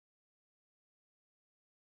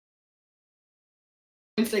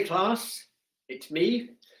Wednesday class, it's me.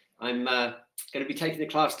 I'm going to be taking the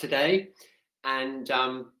class today, and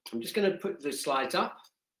I'm just going to put the slides up.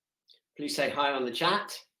 Please say hi on the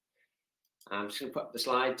chat. I'm just going to put up the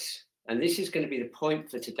slides, and this is going to be the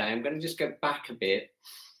point for today. I'm going to just go back a bit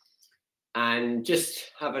and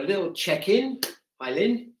just have a little check-in. Hi,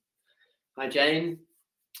 Lynn. Hi, Jane.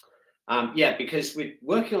 Yeah, because we're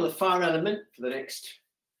working on the fire element for the next,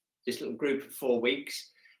 this little group of 4 weeks.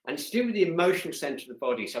 And it's to do with the emotional center of the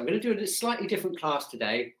body. So I'm going to do a slightly different class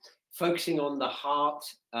today, focusing on the heart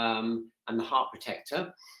and the heart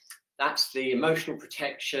protector. That's the emotional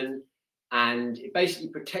protection, and it basically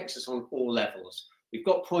protects us on all levels. We've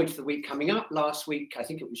got point of the week coming up. Last week, I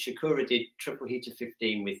think it was Shakura did triple heater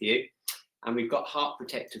 15 with you. And we've got heart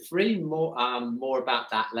protector 3, more about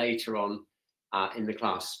that later on in the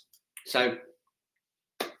class. So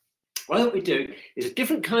what we do is a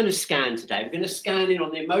different kind of scan today. We're going to scan in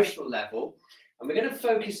on the emotional level, and we're going to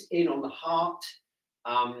focus in on the heart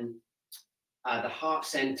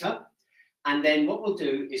center. And then what we'll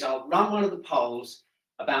do is I'll run one of the polls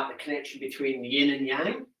about the connection between the yin and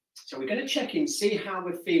yang. So we're going to check in, see how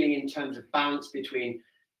we're feeling in terms of balance between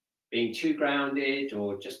being too grounded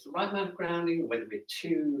or just the right amount of grounding, whether we're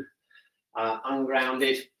too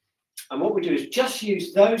ungrounded. And what we do is just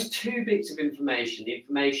use those 2 bits of information, the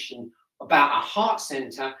information about our heart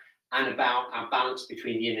center and about our balance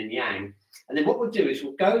between yin and yang. And then what we'll do is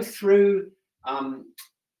we'll go through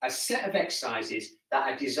a set of exercises that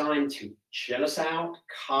are designed to chill us out,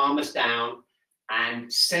 calm us down,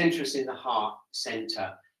 and center us in the heart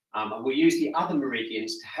center. And we'll use the other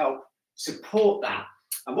meridians to help support that.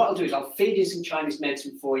 And what I'll do is I'll feed in some Chinese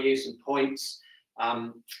medicine for you, some points,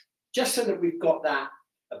 just so that we've got that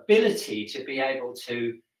ability to be able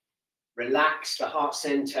to relax the heart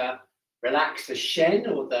center, relax the Shen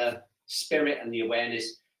or the spirit and the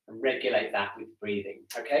awareness, and regulate that with breathing.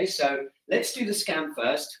 Okay, so let's do the scan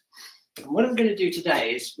first. And what I'm going to do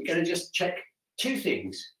today is we're going to just check 2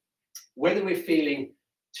 things: whether we're feeling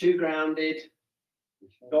too grounded,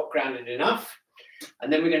 not grounded enough,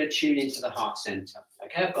 and then we're going to tune into the heart center.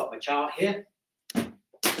 Okay, I've got my chart here.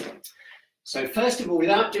 So first of all,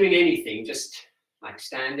 without doing anything, just like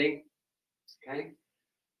standing, okay,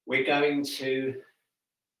 we're going to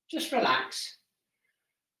just relax.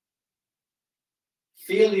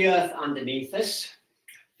 Feel the earth underneath us,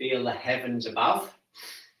 feel the heavens above,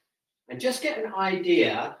 and just get an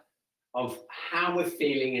idea of how we're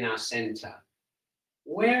feeling in our center.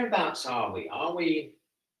 Whereabouts are we? Are we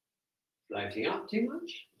floating up too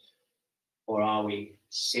much? Or are we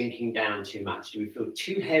sinking down too much? Do we feel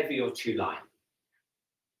too heavy or too light?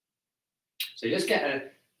 So just get a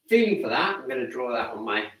feeling for that. I'm going to draw that on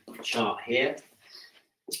my chart here.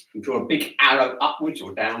 You can draw a big arrow upwards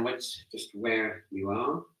or downwards, just where you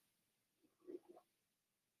are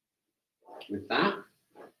with that.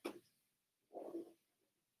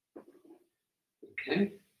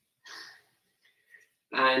 Okay.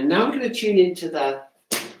 And now we're going to tune into the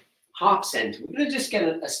heart center. We're going to just get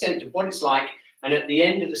a sense of what it's like. And at the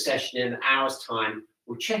end of the session, in an hour's time,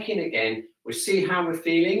 we'll check in again. We'll see how we're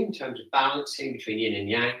feeling in terms of balancing between yin and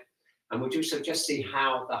yang. And we'll do so just see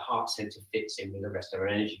how the heart center fits in with the rest of our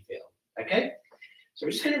energy field. Okay? So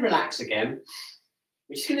we're just going to relax again.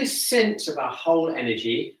 We're just going to sense of our whole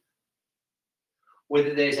energy,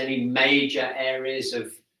 whether there's any major areas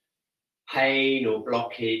of pain or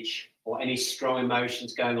blockage or any strong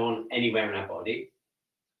emotions going on anywhere in our body.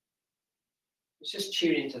 Let's just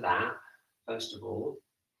tune into that, first of all.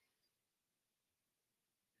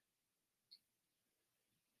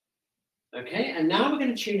 Okay, and now we're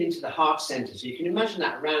going to tune into the heart center. So you can imagine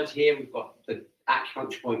that around here, we've got the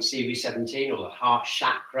acupuncture point CV17 or the heart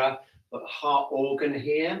chakra, got the heart organ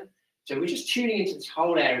here. So we're just tuning into this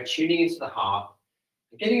whole area, tuning into the heart,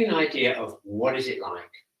 and getting an idea of what is it like.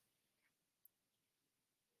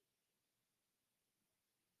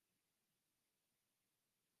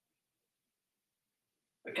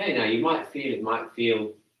 Okay, now you might feel, it might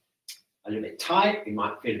feel a little bit tight, you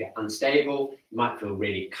might feel a bit unstable, you might feel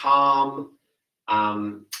really calm.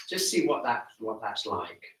 Just see what that's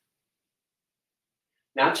like.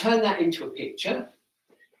 Now turn that into a picture,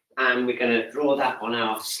 and we're going to draw that on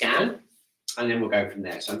our scan, and then we'll go from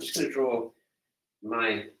there. So I'm just going to draw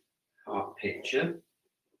my heart picture.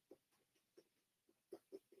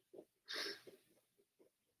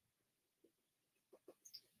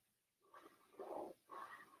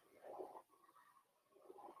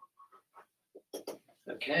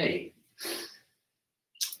 Okay,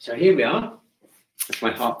 so here we are. That's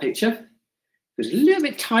my heart picture. There's a little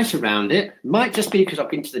bit tight around it. Might just be because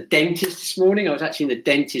I've been to the dentist this morning. I was actually in the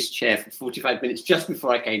dentist chair for 45 minutes just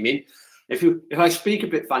before I came in. If I speak a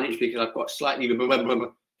bit funny, it's because I've got slightly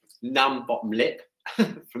numb bottom lip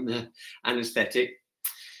from the anaesthetic.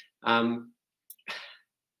 Oh,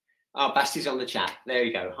 Basti's on the chat. There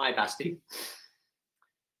you go. Hi, Basti.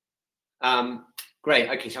 Great.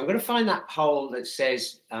 Okay, so I'm going to find that poll that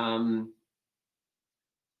says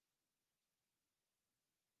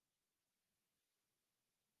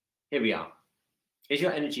here we are. Is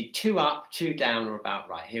your energy too up, too down, or about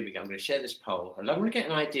right? Here we go. I'm going to share this poll. I want to get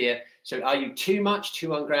an idea. So are you too much,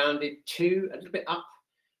 too ungrounded, too a little bit up,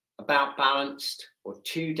 about balanced, or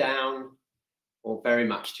too down, or very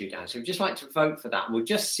much too down? So we'd just like to vote for that. And we'll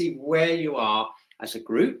just see where you are as a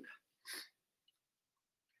group.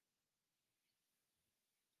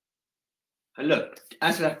 And look,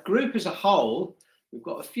 as a group as a whole, we've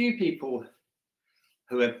got a few people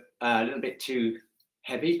who are a little bit too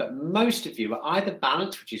heavy, but most of you are either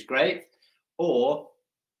balanced, which is great, or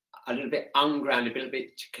a little bit ungrounded, a little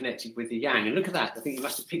bit connected with the yang. And look at that. I think you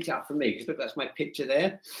must have picked it up from me, because look, that's my picture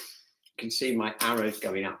there. You can see my arrows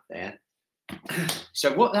going up there.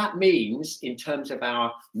 So what that means in terms of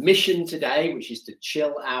our mission today, which is to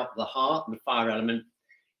chill out the heart and the fire element,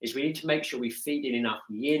 is we need to make sure we feed in enough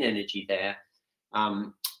yin energy there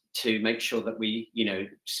to make sure that we, you know,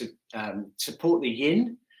 support the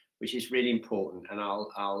yin, which is really important. And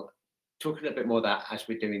I'll talk a little bit more of that as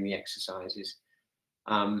we're doing the exercises.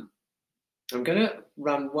 I'm going to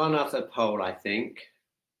run one other poll, I think.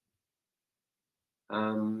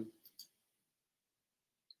 I'm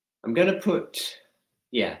going to put,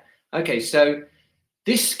 yeah. Okay, so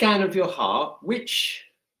this scan of your heart, which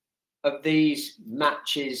of these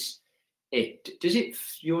matches it? Does it,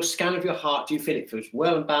 your scan of your heart, do you feel it feels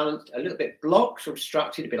well and balanced, a little bit blocked or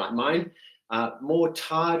obstructed, a bit like mine? More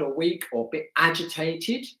tired or weak or a bit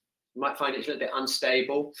agitated? You might find it's a little bit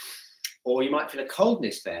unstable, or you might feel a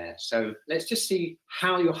coldness there. So let's just see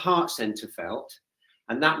how your heart center felt.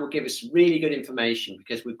 And that will give us really good information,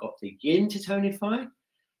 because we've got the yin to tonify,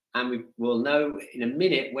 and we will know in a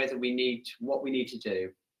minute whether we need, what we need to do.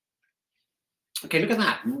 Okay, look at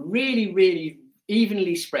that. Really, really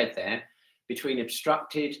evenly spread there between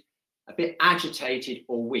obstructed, a bit agitated,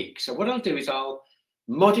 or weak. So what I'll do is I'll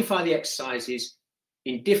modify the exercises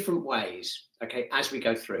in different ways, okay, as we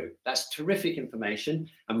go through. That's terrific information,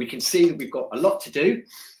 and we can see that we've got a lot to do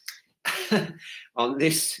on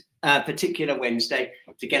this particular Wednesday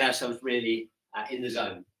to get ourselves really in the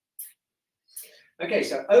zone. Okay,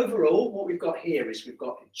 so overall, what we've got here is we've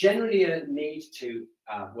got generally a need to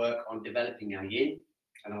work on developing our yin,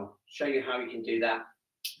 and I'll show you how you can do that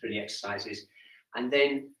through the exercises. And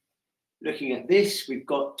then looking at this, we've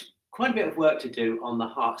got quite a bit of work to do on the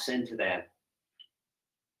heart center there.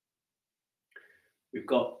 We've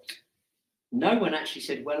got, no one actually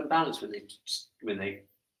said well and balanced when they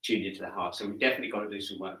tuned into the heart, so we've definitely got to do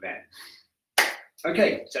some work there.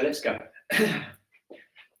 Okay, so let's go.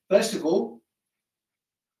 First of all,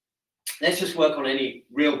 let's just work on any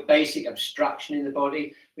real basic obstruction in the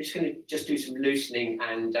body. We're just going to just do some loosening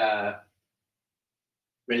and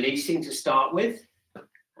releasing to start with,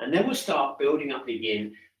 and then we'll start building up the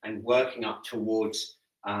yin and working up towards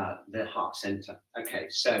the heart center. Okay,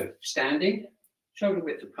 so standing, shoulder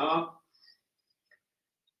width apart.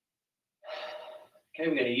 Okay,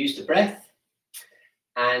 we're going to use the breath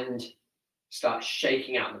and start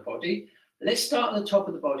shaking out the body. Let's start at the top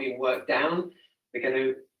of the body and work down. We're going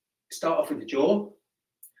to start off with the jaw.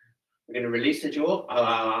 We're going to release the jaw.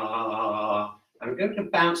 And we're going to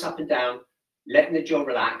bounce up and down, letting the jaw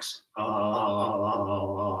relax.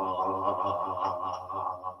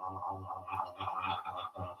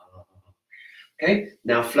 Okay,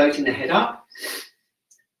 now floating the head up,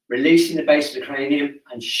 releasing the base of the cranium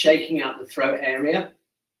and shaking out the throat area.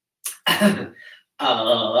 And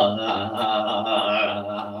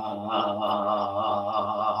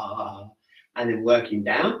then working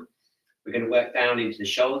down. We're going to work down into the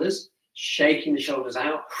shoulders, shaking the shoulders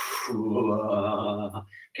out.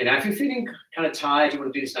 Okay, now if you're feeling kind of tired, you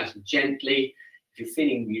want to do this nice and gently. If you're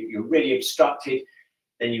feeling you're really obstructed,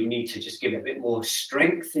 then you need to just give it a bit more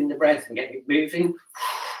strength in the breath and get it moving.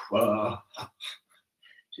 So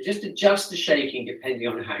just adjust the shaking depending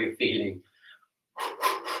on how you're feeling.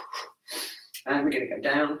 And we're going to go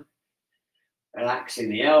down,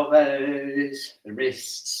 relaxing the elbows, the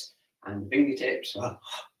wrists, and the fingertips.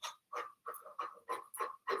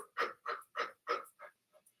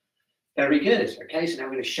 Very good. Okay, so now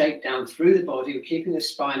we're going to shake down through the body. We're keeping the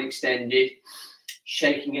spine extended,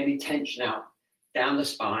 shaking any tension out down the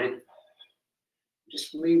spine.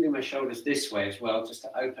 Just moving my shoulders this way as well, just to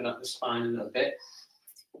open up the spine a little bit.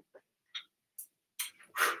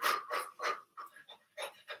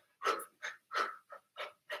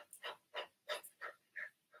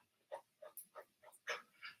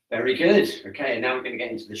 Very good. Okay, now we're going to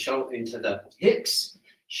get into the shoulder, into the hips,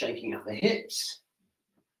 shaking up the hips.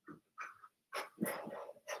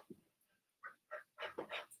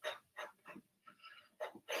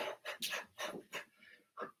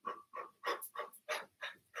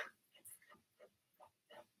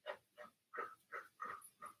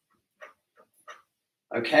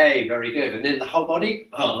 Okay, very good. And then the whole body.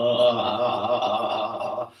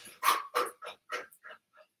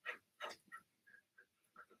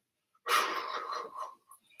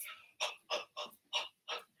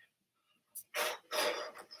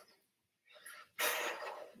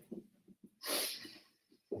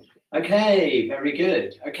 Okay, very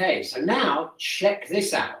good. Okay, so now check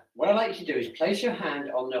this out. What I'd like you to do is place your hand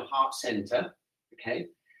on the heart center, okay?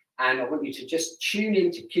 And I want you to just tune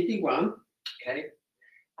into kidney 1, okay?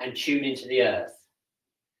 And tune into the earth.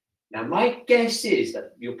 Now, my guess is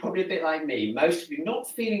that you're probably a bit like me. Most of you not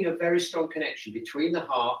feeling a very strong connection between the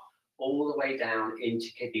heart all the way down into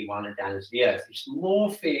kidney 1 and down into the earth. It's more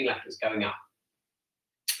feeling like it's going up.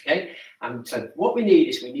 Okay, so what we need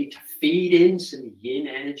is we need to feed in some yin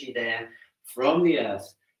energy there from the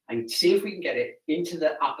earth and see if we can get it into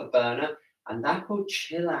the upper burner, and that will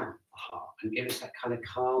chill out the heart and give us that kind of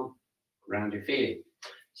calm, grounded feeling.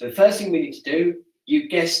 So the first thing we need to do, you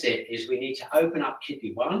guessed it, is we need to open up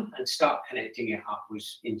kidney 1 and start connecting it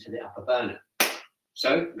upwards into the upper burner. So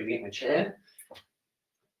I'm going to get my chair.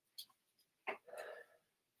 I've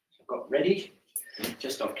got ready,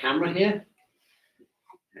 just off camera here.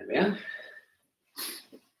 There we are.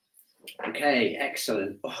 Okay,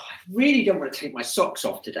 excellent. Oh, I really don't want to take my socks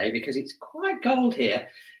off today because it's quite cold here.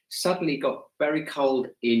 Suddenly got very cold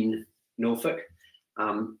in Norfolk,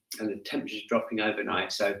 and the temperature's dropping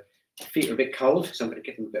overnight. So my feet are a bit cold, so I'm going to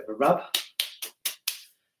give them a bit of a rub.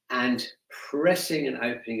 And pressing and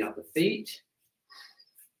opening up the feet.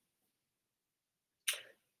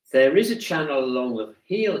 There is a channel along the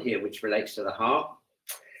heel here which relates to the heart,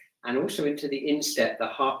 and also into the instep, the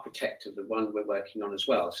heart protector, the one we're working on as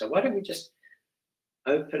well. So why don't we just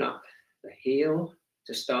open up the heel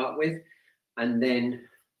to start with, and then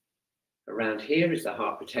around here is the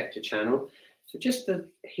heart protector channel. So just the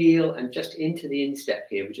heel and just into the instep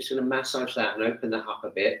here, we're just going to massage that and open that up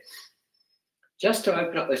a bit, just to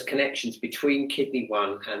open up those connections between kidney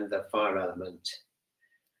 1 and the fire element.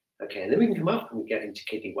 Okay, and then we can come up and get into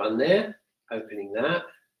kidney 1 there, opening that.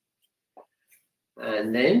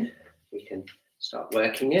 And then we can start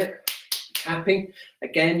working it, tapping.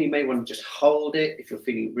 Again, you may want to just hold it. If you're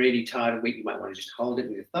feeling really tired or weak, you might want to just hold it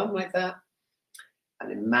with your thumb like that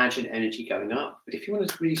and imagine energy going up. But if you want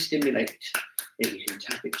to really stimulate it, you can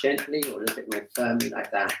tap it gently or a little bit more firmly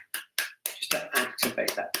like that, just to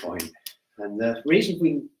activate that point. And the reason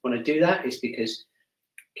we want to do that is because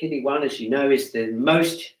kidney 1, as you know, is the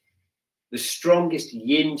strongest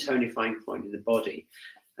yin tonifying point in the body.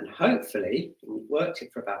 And hopefully, when we've worked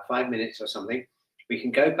it for about 5 minutes or something, we can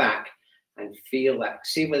go back and feel that,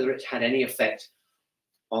 see whether it's had any effect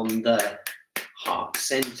on the heart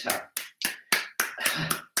center.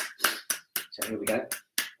 So here we go.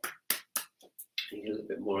 Need a little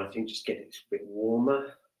bit more, I think, just get it a bit warmer.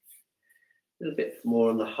 A little bit more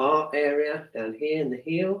on the heart area, down here in the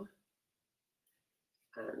heel.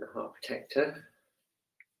 And the heart protector.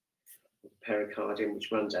 The pericardium,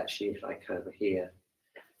 which runs actually like over here.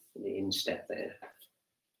 In the instep there.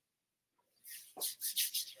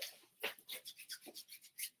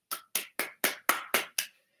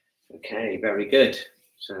 Okay, very good.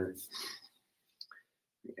 So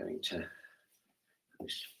we're going to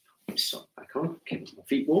put this sock back on, keep my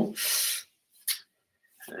feet warm.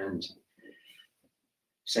 And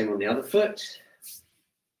same on the other foot.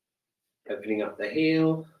 Opening up the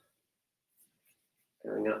heel.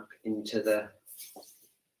 Going up into the...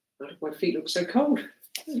 Why do my feet look so cold?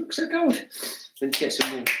 It looks so cold. Let's get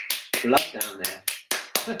some more blood down there.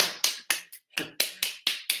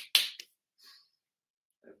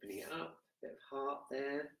 Opening it up, a bit of heart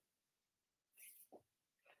there.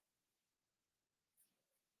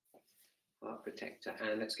 Heart protector,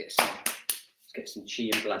 and let's get some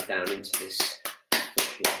Qi and blood down into this.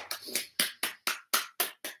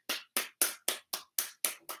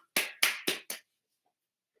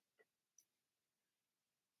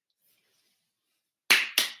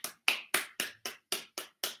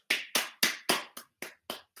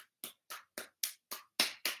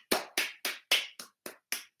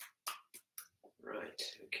 Right,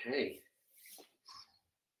 okay.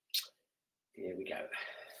 Here we go.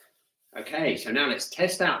 Okay, so now let's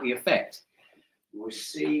test out the effect. We'll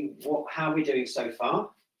see how we're doing so far.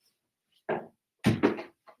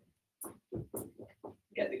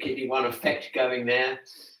 Get the kidney 1 effect going there.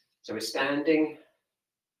 So we're standing,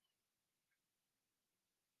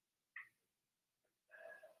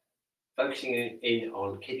 focusing in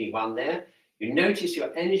on kidney 1 there. You notice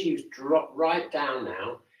your energy has dropped right down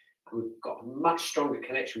now, and we've got a much stronger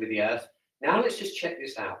connection with the earth. Now let's just check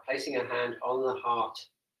this out, placing a hand on the heart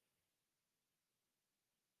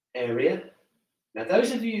area. Now,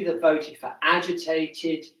 those of you that voted for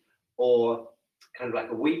agitated or kind of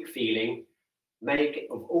like a weak feeling have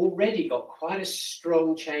already got quite a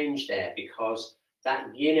strong change there, because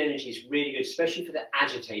that yin energy is really good, especially for the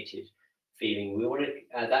agitated feeling. We want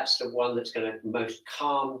to, that's the one that's going to most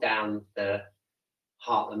calm down the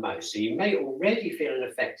heart the most. So you may already feel an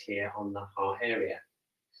effect here on the heart area.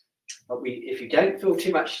 But if you don't feel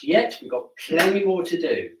too much yet, we've got plenty more to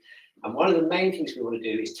do. And one of the main things we want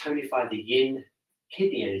to do is tonify the yin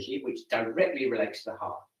kidney energy, which directly relates to the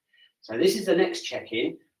heart. So this is the next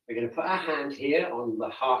check-in. We're going to put our hand here on the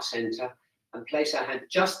heart center and place our hand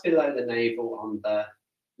just below the navel on the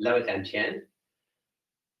lower dantian.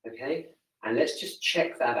 Okay, and let's just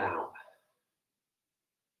check that out.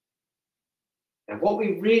 Now, what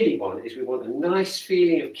we really want is we want a nice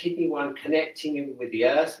feeling of kidney 1 connecting with the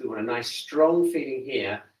earth. We want a nice strong feeling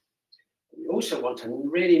here. We also want a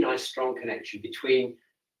really nice strong connection between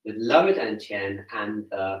the lower dantian and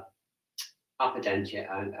the upper dantian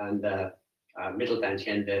and the middle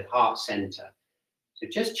dantian, the heart center. So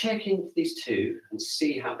just check into these two and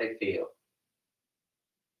see how they feel.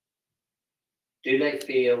 Do they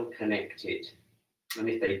feel connected? And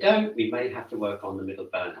if they don't, we may have to work on the middle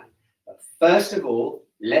burner. But first of all,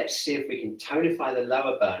 let's see if we can tonify the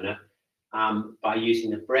lower burner by using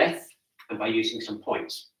the breath and by using some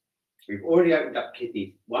points. We've already opened up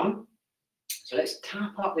kidney 1. So let's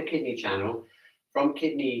tap up the kidney channel from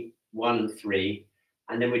kidney 1 and 3,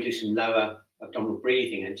 and then we do some lower abdominal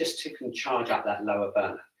breathing, and just to charge up that lower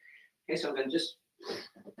burner. Okay, so I'm going to just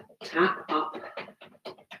tap up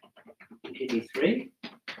kidney 3,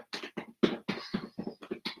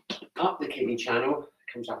 up the kidney channel,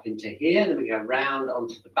 comes up into here, then we go round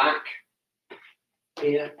onto the back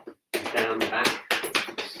here, down the back,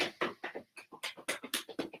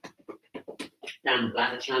 down the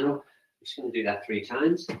bladder channel. I'm just going to do that 3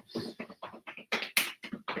 times.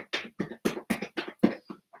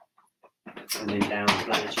 And then down the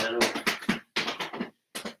bladder channel.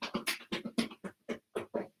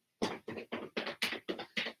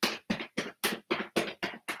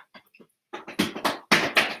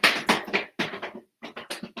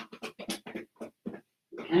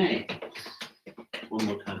 Okay, one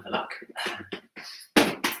more time for luck.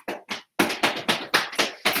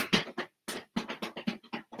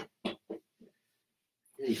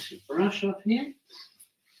 Some brush up here.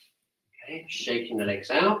 Okay, shaking the legs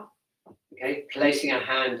out. Okay, placing our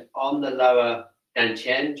hand on the lower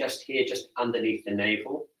dantian, just here, just underneath the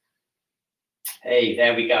navel. Hey,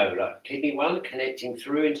 there we go. Look, kidney 1 connecting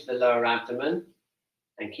through into the lower abdomen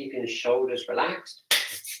and keeping the shoulders relaxed.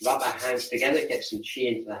 Rub our hands together, get some Qi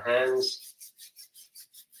into the hands.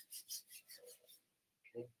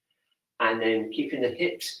 Okay. And then keeping the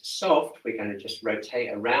hips soft, we're going to just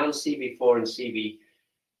rotate around CV4 and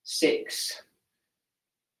CV6,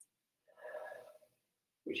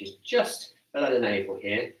 which is just below the navel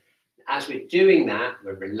here. As we're doing that,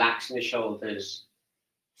 we're relaxing the shoulders,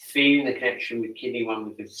 feeling the connection with kidney 1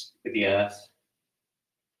 with the earth.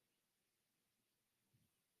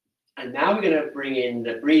 And now we're going to bring in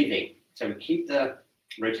the breathing. So we keep the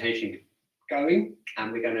rotation going,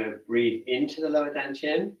 and we're going to breathe into the lower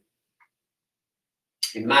dantian.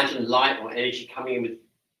 Imagine light or energy coming in with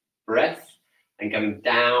breath and going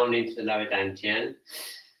down into the lower dantian.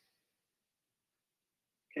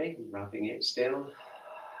 Okay, rubbing it still.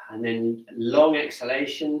 And then long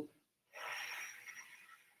exhalation.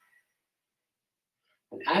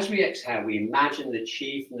 And as we exhale, we imagine the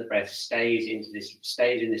Qi from the breath stays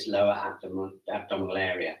in this lower abdominal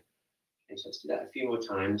area. Okay, so let's do that a few more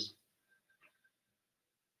times.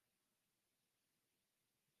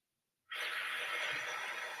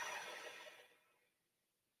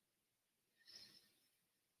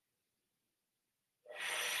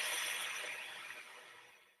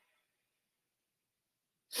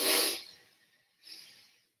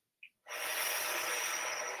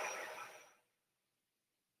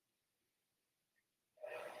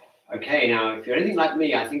 Okay, now if you're anything like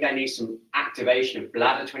me, I think I need some activation of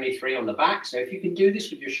bladder 23 on the back. So if you can do this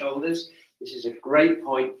with your shoulders, this is a great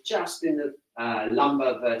point just in the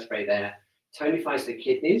lumbar vertebrae there. Tonifies the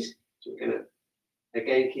kidneys. So we're going to,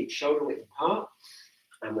 again, keep shoulder width apart.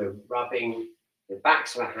 And we're rubbing the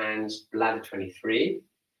backs of our hands, bladder 23.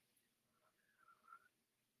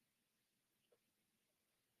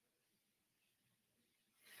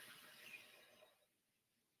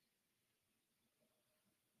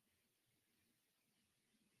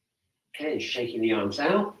 Okay, shaking the arms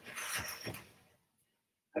out.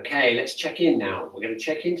 Okay, let's check in now. We're going to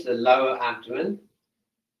check into the lower abdomen.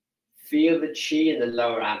 Feel the Qi in the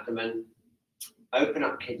lower abdomen. Open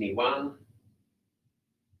up kidney 1.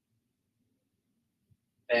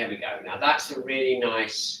 There we go. Now that's a really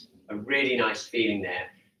nice feeling there.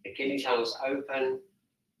 The kidney channel's open.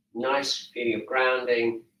 Nice feeling of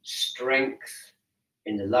grounding, strength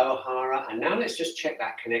in the lower hara. And now let's just check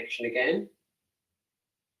that connection again.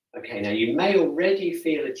 Okay, now you may already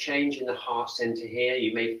feel a change in the heart center here.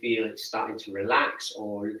 You may feel it starting to relax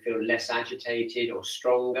or feel less agitated or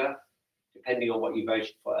stronger, depending on what you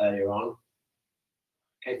voted for earlier on.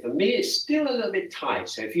 Okay, for me, it's still a little bit tight.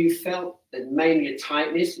 So if you felt that mainly a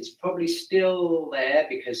tightness, it's probably still there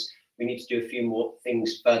because we need to do a few more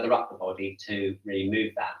things further up the body to really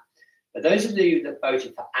move that. But those of you that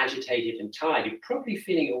voted for agitated and tired, you're probably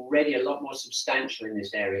feeling already a lot more substantial in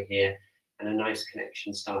this area here and a nice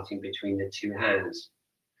connection starting between the two hands.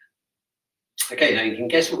 Okay, now you can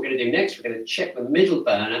guess what we're going to do next. We're going to check the middle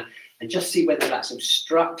burner and just see whether that's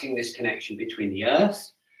obstructing this connection between the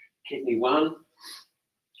earth, kidney 1,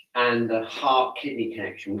 and the heart-kidney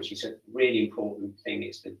connection, which is a really important thing.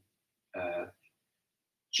 It's the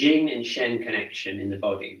Jing and Shen connection in the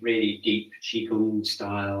body, really deep Qi Gong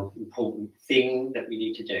style, important thing that we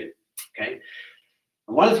need to do, okay?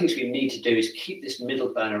 And one of the things we need to do is keep this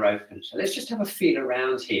middle burner open. So let's just have a feel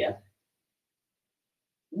around here.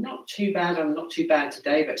 Not too bad, I'm not too bad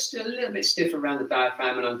today, but still a little bit stiff around the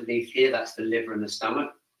diaphragm and underneath here, that's the liver and the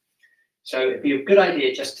stomach. So it'd be a good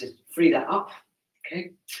idea just to free that up,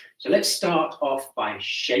 okay? So let's start off by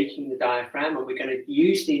shaking the diaphragm, and we're going to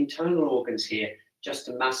use the internal organs here just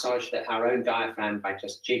to massage our own diaphragm by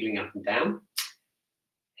just jiggling up and down.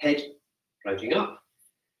 Head floating up.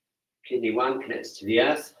 Kidney 1 connects to the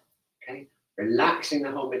earth. Okay, relaxing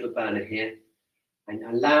the whole middle burner here and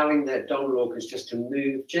allowing the abdominal organs just to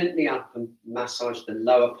move gently up and massage the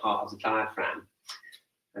lower part of the diaphragm.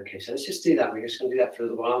 Okay, so let's just do that. We're just going to do that for a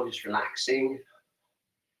little while, just relaxing.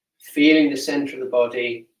 Feeling the center of the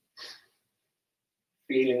body.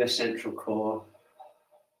 Feeling the central core.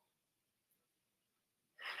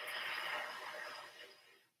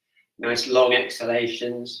 Nice long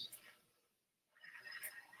exhalations.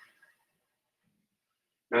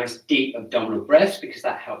 Nice deep abdominal breaths because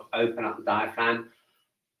that helps open up the diaphragm.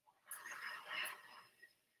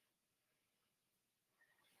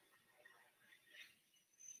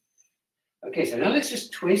 Okay, so now let's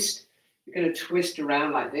just twist. We're going to twist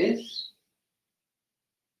around like this.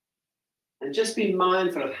 And just be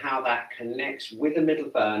mindful of how that connects with the middle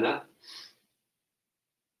burner.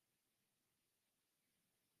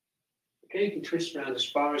 Okay, you can twist around as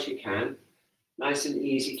far as you can. Nice and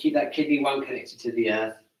easy. Keep that kidney 1 connected to the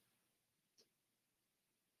earth.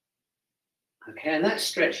 Okay, and that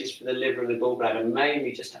stretches for the liver and the gallbladder,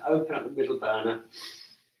 mainly just to open up the middle burner.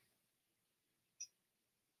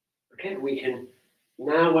 Okay, we can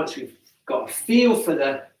now, once we've got a feel for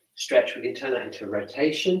the stretch, we can turn that into a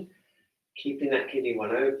rotation, keeping that kidney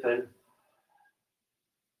 1 open.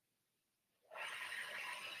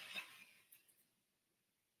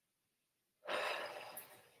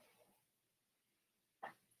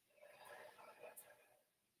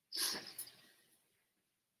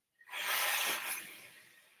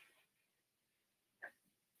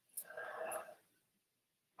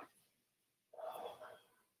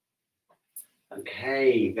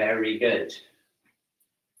 Okay, very good.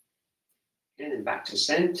 And then back to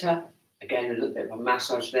center. Again, a little bit of a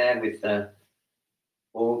massage there with the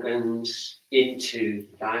organs into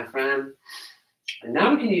the diaphragm. And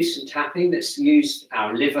now we can use some tapping. Let's use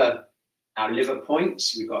our liver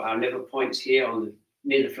points. We've got our liver points here on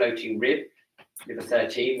near the floating rib, liver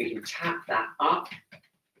 13. We can tap that up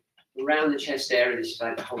around the chest area. This is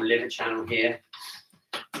like the whole liver channel here.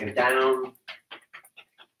 Go down.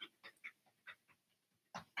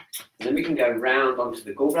 And then we can go round onto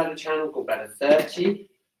the gallbladder channel, gallbladder 30,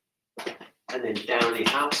 and then down the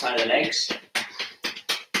outside of the legs,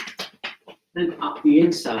 then up the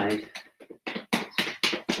inside.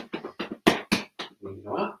 We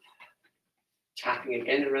go up, tapping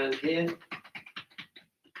again around here,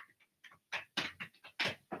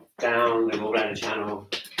 down the gallbladder channel,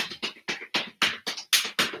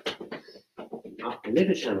 up the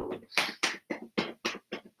liver channel.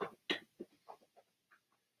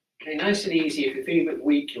 Okay, nice and easy. If you're feeling a bit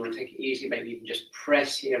weak, you want to take it easy, maybe you can just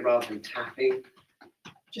press here rather than tapping.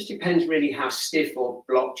 Just depends really how stiff or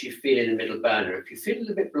blocked you feel in the middle burner. If you feel a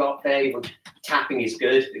little bit blocked there, tapping is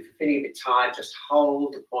good. If you're feeling a bit tired, just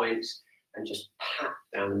hold the points and just pat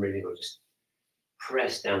down the meridian or just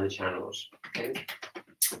press down the channels. Okay,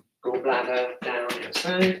 gallbladder down the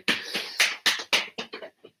outside.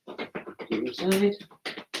 Inside.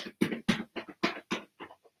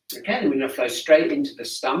 Okay, then we're going to flow straight into the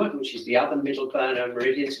stomach, which is the other middle burner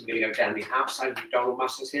meridian. So we're going to go down the outside of the abdominal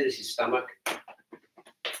muscles here. This is stomach.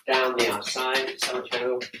 Down the outside, stomach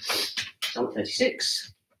channel, stomach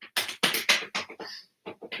 36.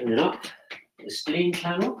 And then up the spleen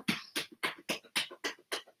channel.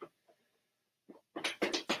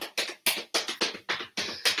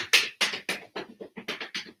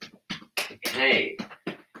 Okay.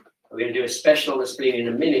 We're going to do a special on the spleen in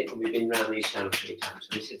a minute when we've been around these channels 3 times.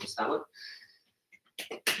 So this is the stomach.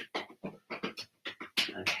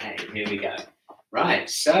 Okay, here we go. Right,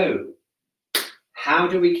 so how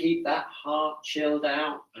do we keep that heart chilled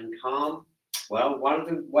out and calm? Well, one of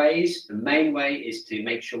the ways, the main way, is to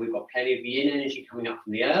make sure we've got plenty of yin energy coming up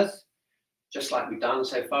from the earth, just like we've done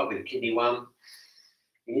so far with the kidney one.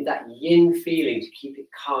 You need that yin feeling to keep it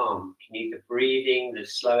calm. You need the breathing, the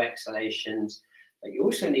slow exhalations, but you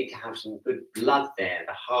also need to have some good blood there.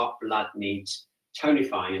 The heart blood needs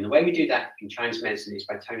tonifying, and the way we do that in Chinese medicine is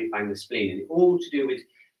by tonifying the spleen, and all to do with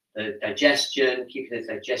the digestion, keeping the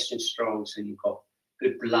digestion strong, so you've got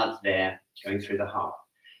good blood there going through the heart.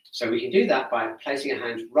 So we can do that by placing our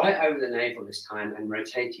hands right over the navel this time and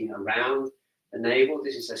rotating around the navel.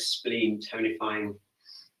 This is a spleen tonifying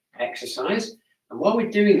exercise. And while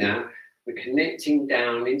we're doing that, we're connecting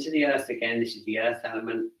down into the earth again. This is the earth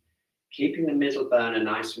element, keeping the middle burner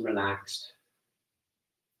nice and relaxed,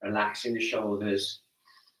 relaxing the shoulders.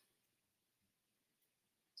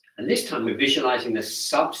 And this time we're visualizing the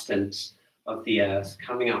substance of the earth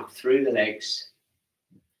coming up through the legs,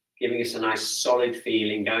 giving us a nice solid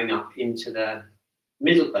feeling going up into the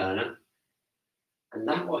middle burner. And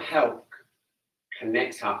that will help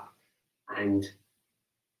connect up and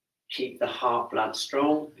keep the heart blood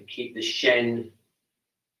strong and keep the Shen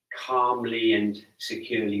calmly and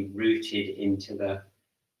securely rooted into the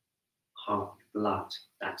heart blood.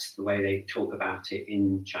 That's the way they talk about it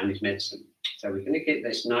in Chinese medicine. So we're going to get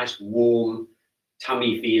this nice warm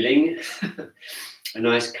tummy feeling, a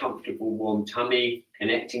nice comfortable warm tummy,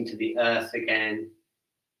 connecting to the earth again.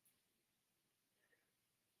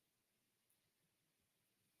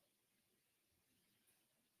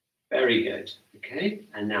 Very good. Okay,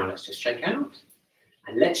 and now let's just check out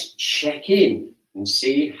and let's check in and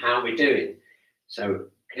see how we're doing. So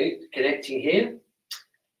connecting here,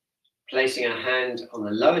 placing our hand on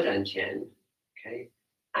the lower dantian, okay,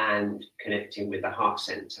 and connecting with the heart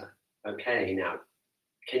center. Okay, now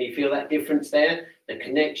can you feel that difference there? The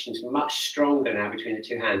connection's much stronger now between the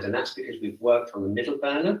two hands, and that's because we've worked on the middle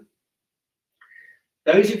burner.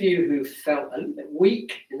 Those of you who felt a little bit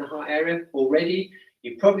weak in the heart area already,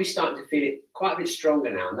 you're probably starting to feel it quite a bit stronger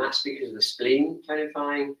now, and that's because of the spleen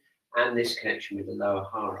tonifying and this connection with the lower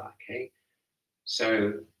hara. Okay,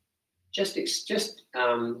 so just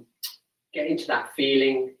get into that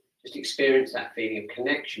feeling, just experience that feeling of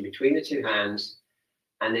connection between the two hands,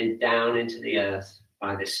 and then down into the earth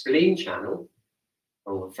by the spleen channel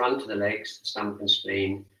on the front of the legs, the stomach and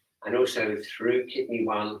spleen, and also through kidney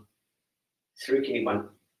one,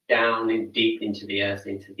 down in deep into the earth,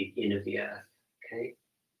 into the yin of the earth. Okay,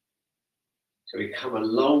 so we've come a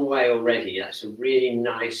long way already. That's a really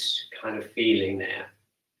nice kind of feeling there.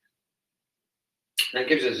 That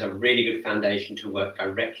gives us a really good foundation to work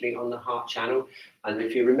directly on the heart channel. And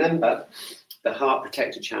if you remember, the heart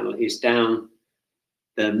protector channel is down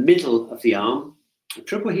the middle of the arm. The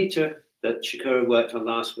triple heater that Shakura worked on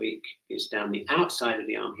last week is down the outside of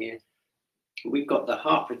the arm here. We've got the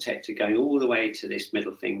heart protector going all the way to this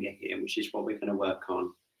middle finger here, which is what we're going to work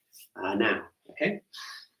on now. Okay.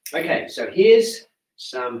 Okay. So here's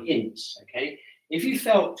some hints. Okay. If you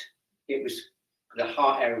felt it was the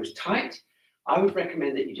heart area was tight, I would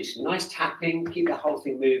recommend that you just nice tapping, keep the whole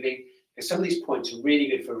thing moving, because some of these points are really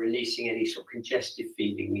good for releasing any sort of congestive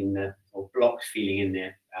feeling in the or blocked feeling in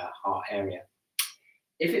the heart area.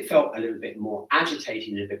 If it felt a little bit more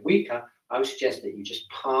agitated and a bit weaker, I would suggest that you just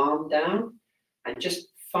palm down and just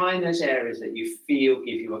find those areas that you feel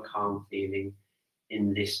give you a calm feeling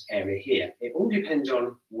in this area here. It all depends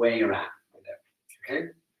on where you're at with it, okay?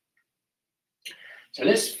 So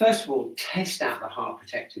let's first of all test out the heart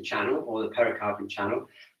protector channel or the pericardium channel.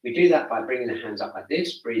 We do that by bringing the hands up like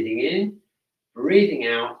this, breathing in, breathing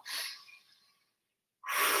out,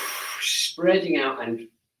 spreading out and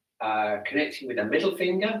connecting with the middle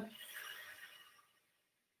finger.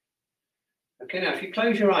 Okay, now if you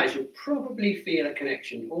close your eyes, you'll probably feel a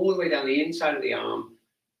connection all the way down the inside of the arm,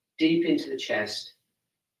 deep into the chest.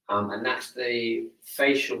 And that's the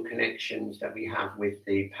facial connections that we have with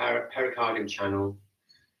the pericardium channel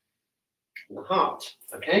and the heart,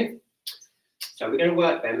 okay? So we're going to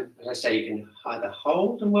work them. As I say, you can either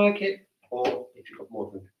hold and work it, or if you've got more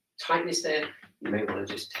of a tightness there, you may want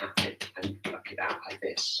to just tap it and pluck it out like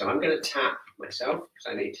this. So I'm going to tap myself because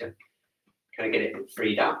I need to kind of get it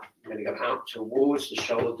freed up. I'm going to go out towards the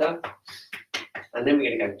shoulder, and then we're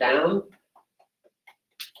going to go down.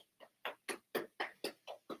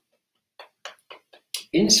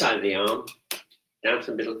 Inside of the arm, down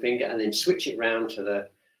to the middle finger, and then switch it round to the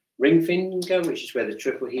ring finger, which is where the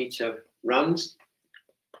triple heater runs.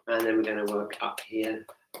 And then we're going to work up here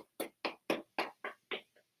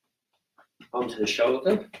onto the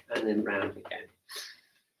shoulder and then round again.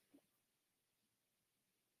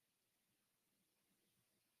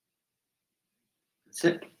 That's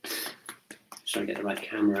it. Just trying to get the right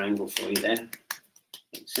camera angle for you there.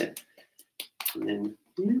 That's it. And then,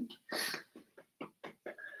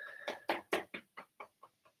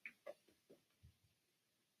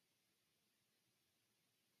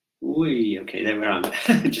 okay, there we are.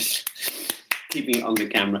 Just keeping it on the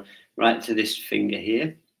camera, right to this finger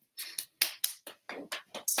here.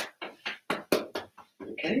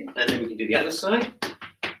 Okay, and then we can do the other side.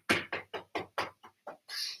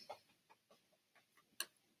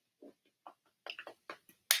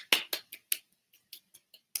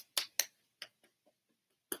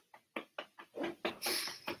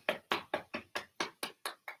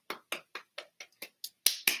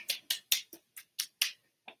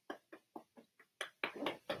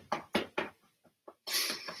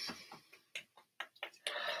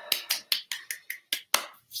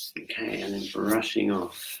 Okay, and then brushing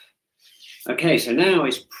off. Okay, so now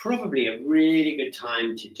is probably a really good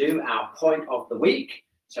time to do our point of the week.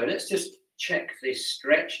 So let's just check this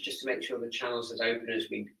stretch just to make sure the channel's as open as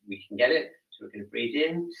we can get it. So we're going to breathe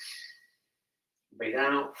in, breathe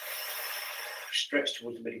out, stretch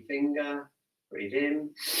towards the middle finger, breathe in,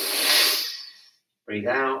 breathe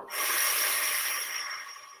out.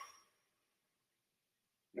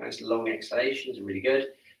 Nice long exhalations are really good.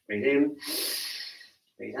 Breathe in,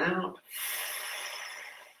 breathe out.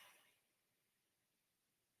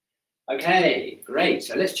 Okay, great.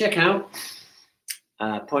 So let's check out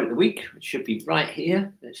point of the week, which should be right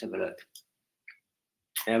here. Let's have a look.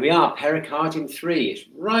 There we are, pericardium 3. It's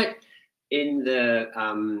right in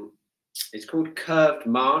the, it's called curved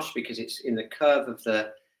marsh because it's in the curve of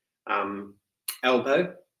the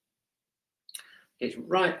elbow. It's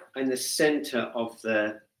right in the center of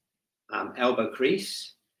the elbow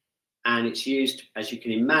crease. And it's used, as you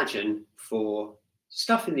can imagine, for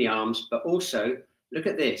stuff in the arms, but also, look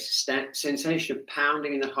at this, sensation of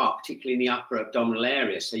pounding in the heart, particularly in the upper abdominal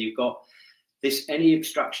area. So you've got this, any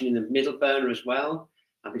obstruction in the middle burner as well.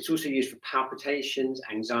 It's also used for palpitations,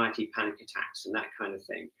 anxiety, panic attacks, and that kind of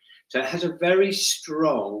thing. So it has a very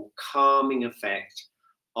strong calming effect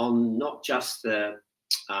on not just the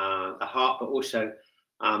heart, but also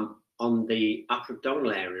on the upper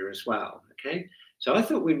abdominal area as well, okay? So I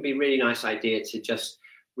thought it would be a really nice idea to just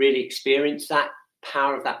really experience that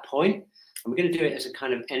power of that point. And we're going to do it as a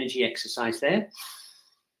kind of energy exercise there.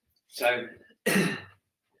 So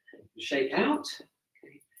shake out.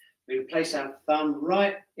 Okay. We're going to place our thumb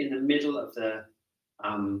right in the middle of the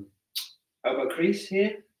elbow crease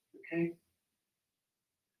here. Okay.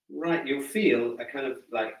 Right, you'll feel a kind of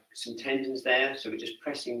like some tendons there. So we're just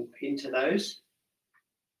pressing into those.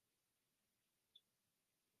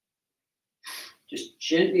 Just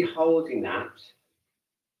gently holding that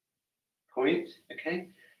point, okay?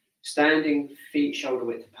 Standing feet shoulder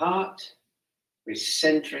width apart. We're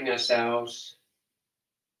centering ourselves.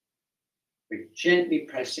 We're gently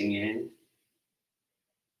pressing in.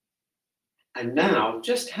 And now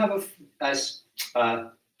just have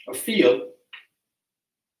a feel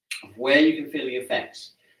of where you can feel the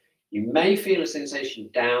effects. You may feel a sensation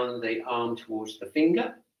down the arm towards the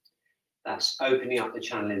finger. That's opening up the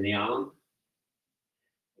channel in the arm.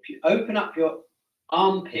 If you open up your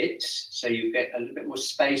armpits, so you get a little bit more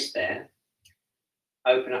space there,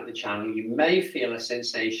 open up the channel, you may feel a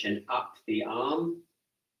sensation up the arm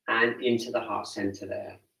and into the heart center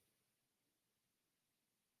there.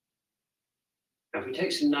 Now, if we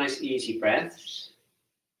take some nice easy breaths,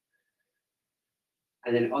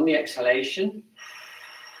 and then on the exhalation,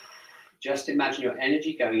 just imagine your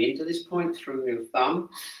energy going into this point through your thumb.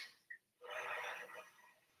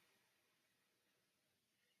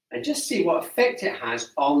 And just see what effect it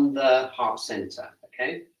has on the heart center,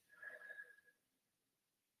 okay?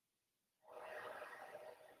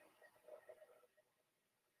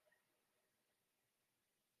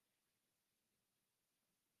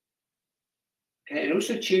 Okay, and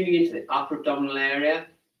also tuning into the upper abdominal area.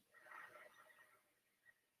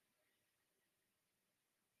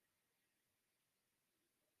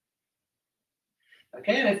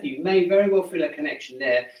 Okay, and you may very well feel a connection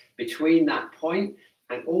there between that point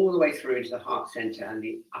and all the way through into the heart center and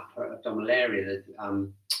the upper abdominal area,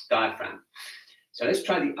 the diaphragm. So let's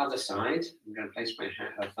try the other side. I'm going to place my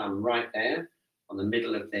thumb right there on the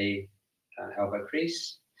middle of the elbow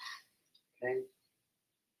crease. Okay.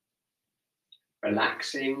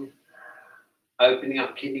 Relaxing, opening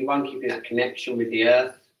up kidney 1, keeping that connection with the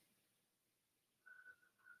earth.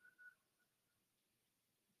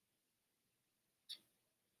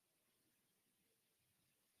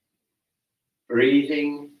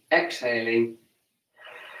 Breathing, exhaling,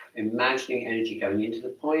 imagining energy going into the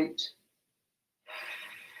point.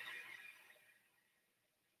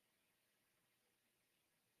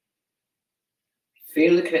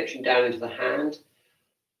 Feel the connection down into the hand.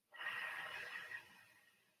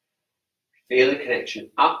 Feel the connection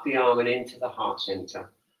up the arm and into the heart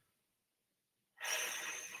center.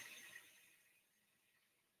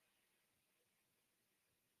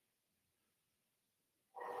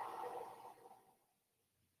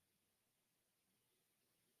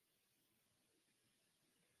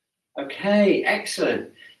 Okay,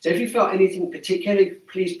 excellent. So if you felt anything particularly,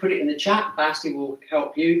 please put it in the chat. Basti will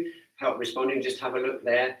help responding. Just have a look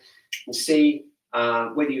there and see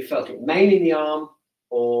whether you felt it mainly in the arm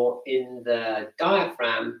or in the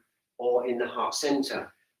diaphragm or in the heart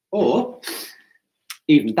center. Or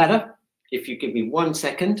even better, if you give me 1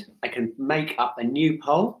 second, I can make up a new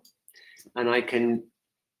poll, and I can,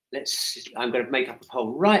 I'm going to make up a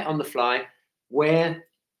poll right on the fly. Where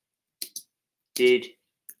did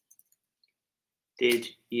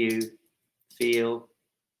you feel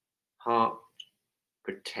heart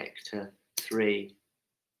protector 3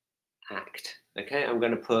 act? Okay, I'm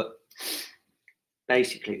going to put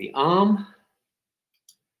basically the arm,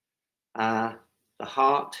 the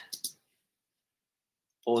heart,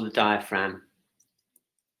 or the diaphragm,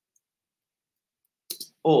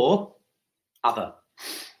 or other.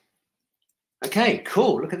 Okay,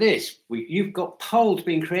 cool. Look at this. You've got polls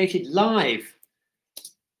being created live.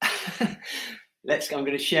 I'm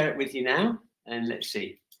going to share it with you now, and let's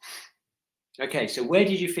see. Okay, so where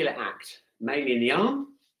did you feel it act? Mainly in the arm,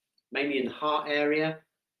 mainly in the heart area,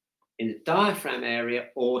 in the diaphragm area,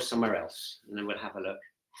 or somewhere else? And then we'll have a look.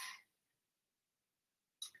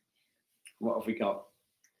 What have we got?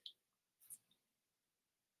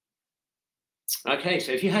 Okay,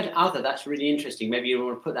 so if you had other, that's really interesting. Maybe you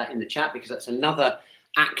want to put that in the chat, because that's another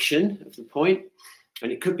action of the point.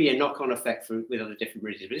 And it could be a knock-on effect with other different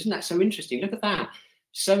meridians. But isn't that so interesting? Look at that.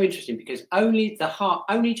 So interesting, because only the heart,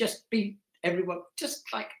 only just beat everyone,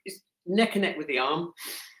 just like it's neck and neck with the arm,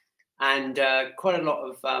 and quite a lot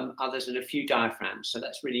of others and a few diaphragms. So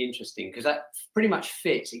that's really interesting, because that pretty much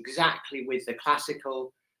fits exactly with the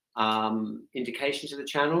classical indications of the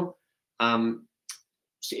channel. So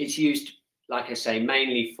it's used, like I say,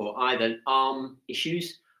 mainly for either arm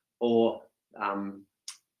issues or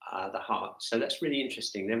the heart. So that's really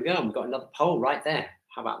interesting. There we go. We've got another poll right there.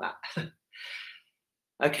 How about that?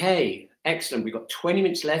 Okay, excellent. We've got 20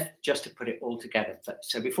 minutes left just to put it all together.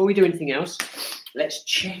 So before we do anything else, let's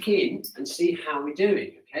check in and see how we're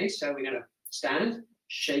doing. Okay, so we're going to stand,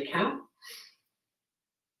 shake out.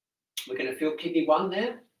 We're going to feel kidney 1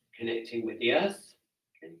 there, connecting with the earth.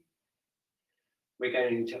 Okay. We're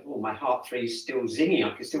going to, oh, my heart 3 is still zinging.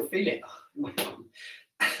 I can still feel it. We're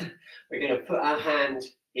going to put our hand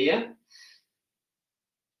here.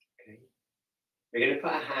 Okay. We're going to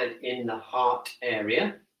put our hand in the heart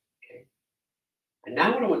area. Okay. And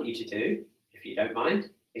now what I want you to do, if you don't mind,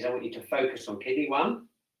 is I want you to focus on kidney 1.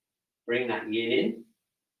 Bring that yin in.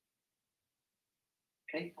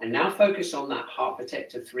 Okay. And now focus on that heart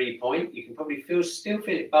protector 3 point. You can probably still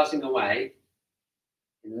feel it buzzing away.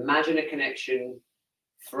 Imagine a connection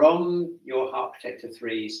from your heart protector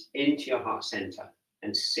 3s into your heart center,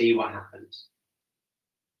 and see what happens.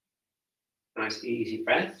 Nice easy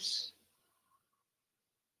breaths.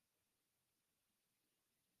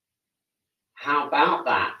 How about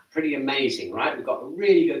that? Pretty amazing, right? We've got a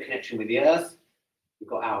really good connection with the earth. We've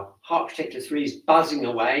got our heart protector 3s buzzing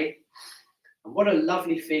away. And what a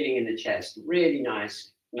lovely feeling in the chest. Really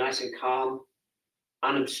nice, nice and calm,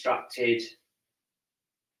 unobstructed,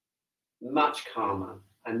 much calmer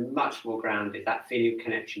and much more grounded. That feeling of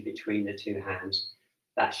connection between the 2 hands.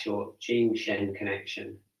 That's your Jing Shen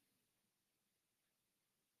connection.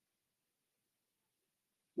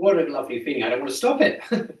 What a lovely feeling. I don't want to stop it.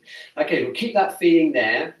 Okay, we'll keep that feeling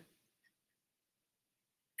there.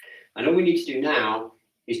 And all we need to do now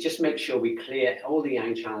is just make sure we clear all the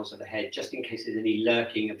yang channels of the head, just in case there's any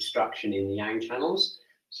lurking obstruction in the yang channels.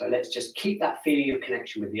 So let's just keep that feeling of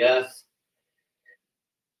connection with the earth.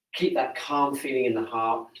 Keep that calm feeling in the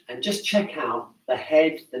heart, and just check out the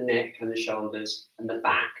head, the neck, and the shoulders, and the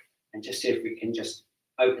back, and just see if we can just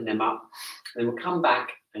open them up. Then we'll come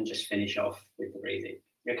back and just finish off with the breathing.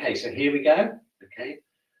 Okay, so here we go. Okay,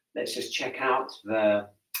 let's just check out the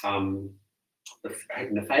head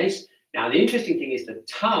and the face. Now, the interesting thing is the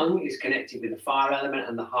tongue is connected with the fire element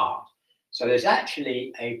and the heart. So there's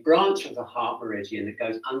actually a branch of the heart meridian that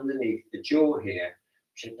goes underneath the jaw here,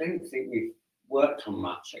 which I don't think we've worked on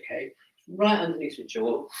much, okay? Right underneath the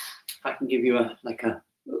jaw. If I can give you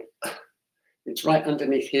it's right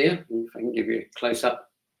underneath here. If I can give you a close up.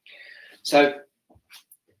 So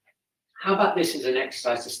how about this as an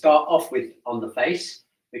exercise to start off with on the face?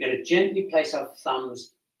 We're going to gently place our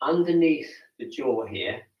thumbs underneath the jaw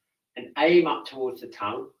here and aim up towards the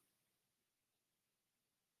tongue.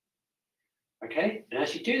 Okay, and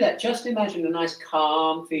as you do that, just imagine a nice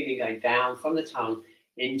calm feeling going down from the tongue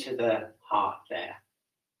into the heart there.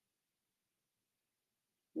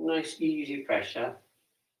 Nice easy pressure.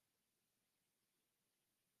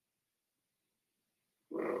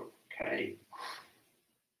 Okay.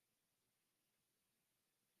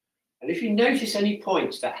 And if you notice any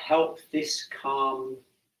points that help this calm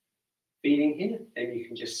feeling here, then you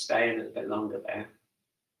can just stay a little bit longer there.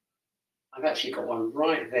 I've actually got one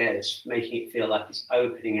right there that's making it feel like it's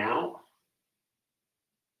opening out.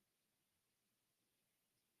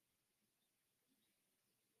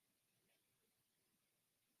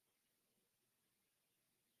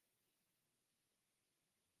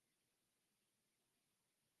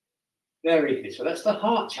 Very good. So that's the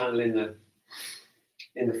heart channel in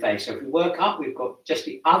the face. So if we work up, we've got just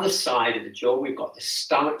the other side of the jaw. We've got the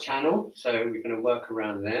stomach channel. So we're going to work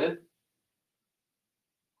around there.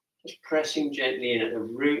 Just pressing gently in at the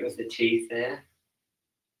root of the teeth there.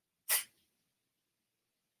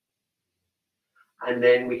 And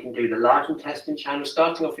then we can do the large intestine channel,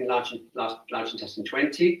 starting off in large intestine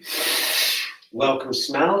 20. Welcome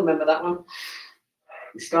smell, remember that one?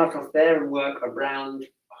 We start off there and work around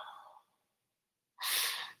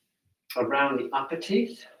the upper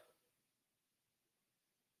teeth.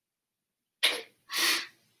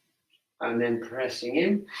 And then pressing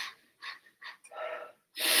in.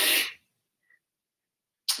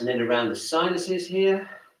 And then around the sinuses here.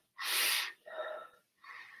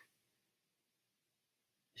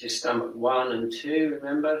 This is stomach 1 and 2,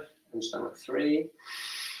 remember? And stomach 3.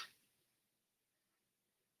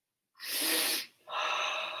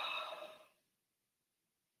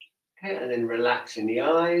 Okay, and then relaxing the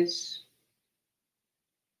eyes.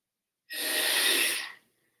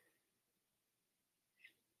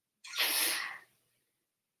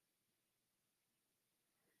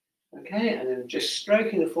 Okay, and then just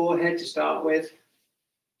stroking the forehead to start with.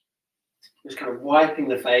 Just kind of wiping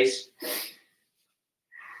the face.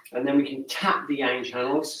 And then we can tap the yang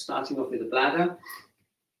channels, starting off with the bladder.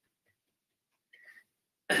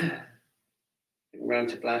 Around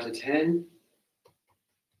to bladder 10.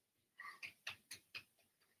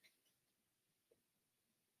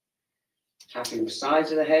 Tapping the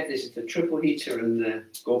sides of the head. This is the triple heater and the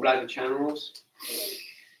gallbladder channels.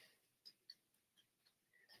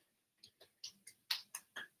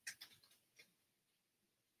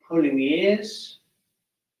 Pulling the ears.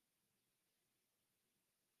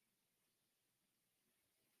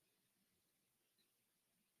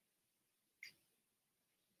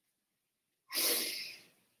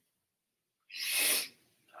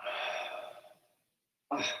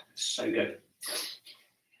 Oh, so good.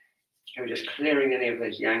 So we're just clearing any of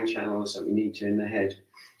those yang channels that we need to in the head.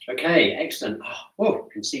 Okay, excellent. Oh,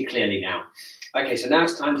 can see clearly now. Okay, so now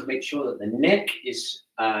it's time to make sure that the neck is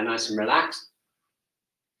nice and relaxed.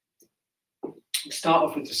 Start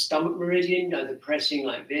off with the stomach meridian, the pressing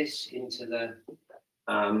like this into the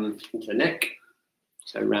neck.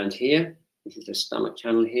 So around here, this is the stomach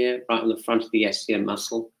channel here, right on the front of the SCM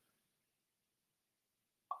muscle.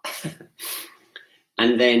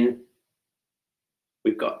 And then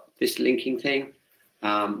we've got this linking thing,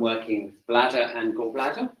 working bladder and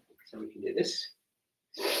gallbladder. So we can do this.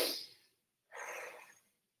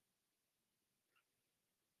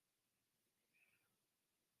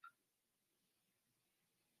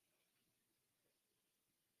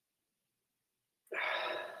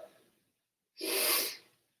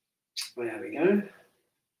 There we go.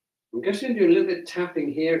 I'm just going to do a little bit of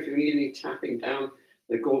tapping here. If you need any tapping down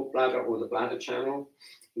the gallbladder or the bladder channel,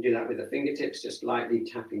 you do that with the fingertips, just lightly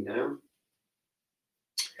tapping down.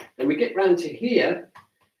 Then we get round to here,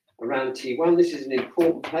 around T1. This is an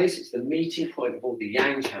important place. It's the meeting point of all the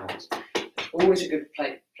yang channels. It's always a good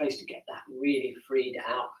place to get that really freed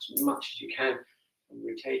out as much as you can. And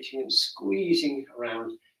rotating and squeezing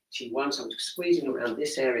around T1. So I'm squeezing around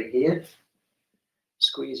this area here.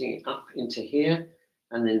 squeezing it up into here,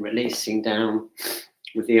 and then releasing down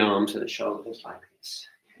with the arms and the shoulders like this.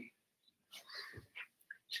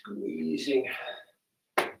 Squeezing,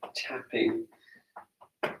 tapping.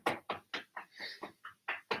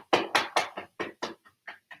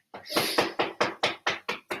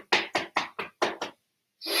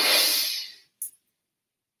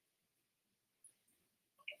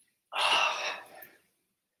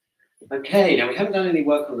 Okay, now we haven't done any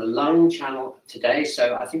work on the lung channel today,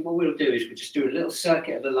 so I think what we'll do is we'll just do a little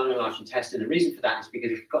circuit of the lung and large intestine. The reason for that is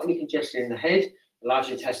because if you've got any congestion in the head, the large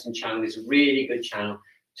intestine channel is a really good channel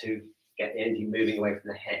to get the energy moving away from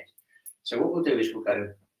the head. So what we'll do is we'll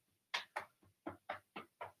go,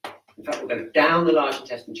 in fact, we'll go down the large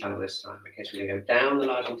intestine channel this time. Okay, so we're going to go down the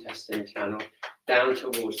large intestine channel, down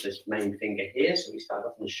towards this main finger here. So we start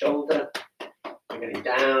off on the shoulder. We're going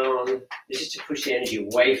down. This is to push the energy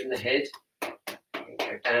away from the head. We're going to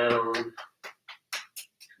go down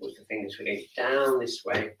towards the fingers. We're going down this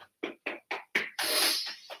way.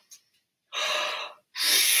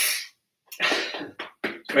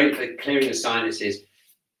 It's great for clearing the sinuses.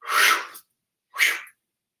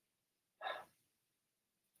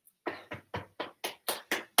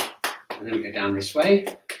 And then we go down this way.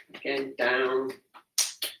 Again, down.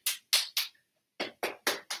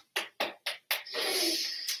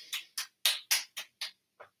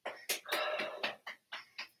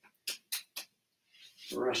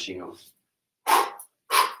 Rushing off.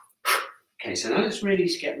 Okay, so now let's really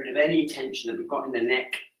get rid of any tension that we've got in the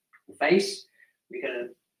neck and face. We're going to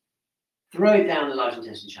throw it down the large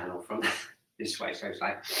intestine channel from this way. So it's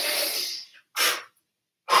like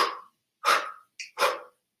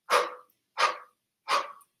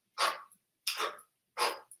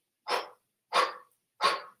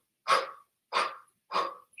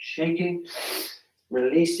shaking,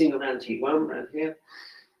 releasing around T1, around here.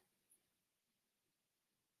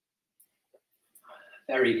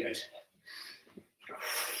 Very good.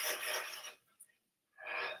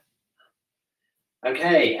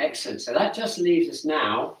 Okay, excellent. So that just leaves us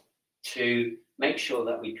now to make sure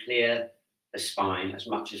that we clear the spine as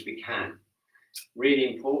much as we can.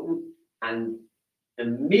 Really important. And the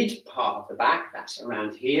mid part of the back, that's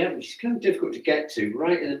around here, which is kind of difficult to get to,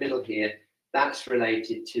 right in the middle here, that's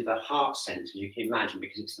related to the heart center, as you can imagine,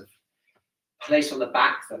 because it's the place on the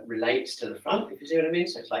back that relates to the front, if you see what I mean.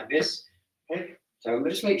 So it's like this. Okay. So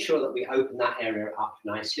we'll just make sure that we open that area up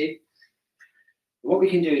nicely. What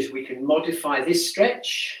we can do is we can modify this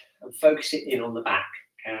stretch and focus it in on the back.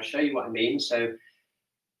 Okay, I'll show you what I mean. So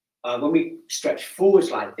when we stretch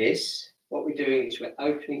forwards like this, what we're doing is we're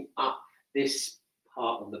opening up this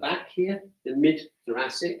part of the back here, the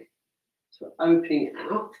mid-thoracic. So we're opening it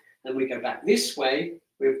out, and we go back this way.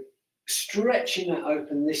 We're stretching that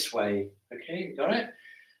open this way. Okay, you got it?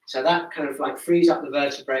 So that kind of like frees up the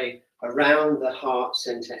vertebrae around the heart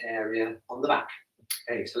center area on the back.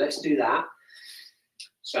 Okay, so let's do that.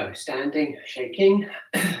 So standing, shaking,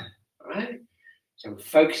 all right? So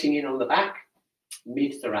focusing in on the back,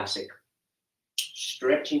 mid-thoracic,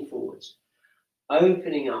 stretching forwards,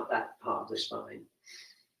 opening up that part of the spine.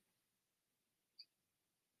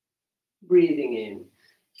 Breathing in,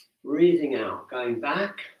 breathing out, going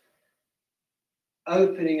back,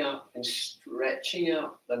 opening up and stretching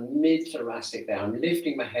out the mid-thoracic there. I'm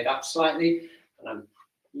lifting my head up slightly, and I'm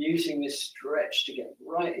using this stretch to get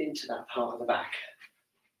right into that part of the back.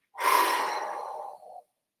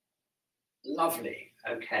 Lovely.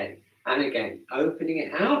 Okay. And again, opening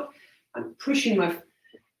it out and pushing my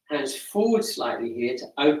hands forward slightly here to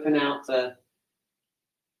open out the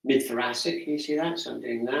mid-thoracic. Can you see that? So I'm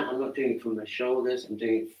doing that. I'm not doing it from the shoulders. I'm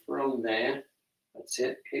doing it from there. That's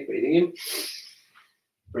it. Okay, breathing in.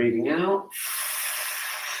 Breathing out.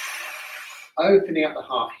 Opening up the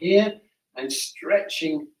heart here and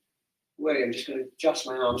stretching. Wait, I'm just going to adjust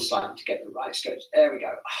my arms slightly to get the right stretch. There we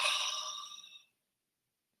go.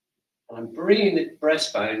 And I'm bringing the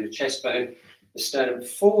breastbone, the chest bone, the sternum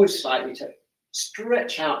forward slightly to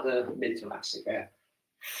stretch out the mid-thoracic there.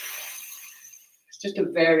 It's just a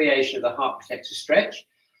variation of the heart protector stretch.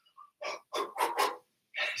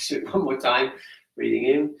 So one more time, breathing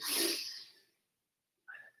in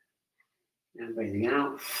and breathing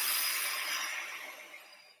out.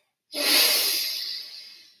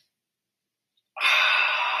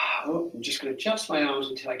 Oh, I'm just going to adjust my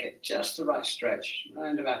arms until I get just the right stretch,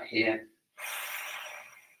 around about here.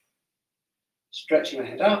 Stretching my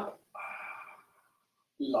head up.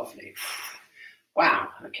 Lovely. Wow,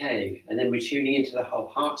 okay. And then we're tuning into the whole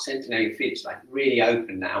heart center. Now your feet is like really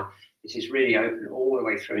open now. This is really open all the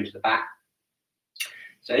way through into the back.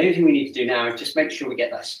 So the only thing we need to do now is just make sure we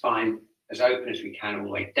get that spine as open as we can all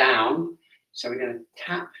the way down. So we're going to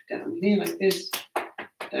tap down here like this,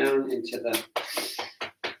 down into the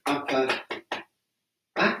upper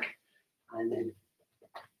back, and then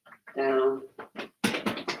down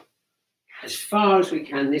as far as we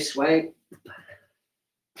can this way.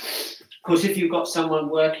 Of course, if you've got someone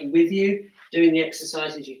working with you doing the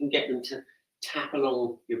exercises, you can get them to tap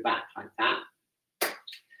along your back like that.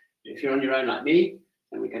 If you're on your own like me,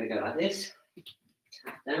 then we're going to go like this.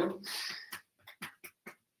 Tap down.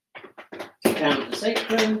 Down to the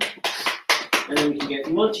sacrum. And then we can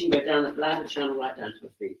get, once you can go down the bladder channel right down to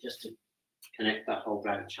the feet, just to connect that whole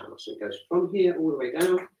bladder channel. So it goes from here all the way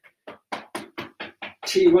down.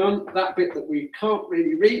 T1, that bit that we can't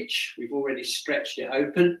really reach, we've already stretched it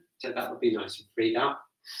open, so that will be nice and freed up.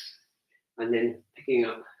 And then picking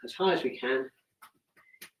up as high as we can,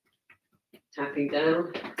 tapping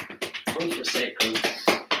down onto the sacrum,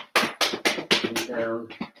 and down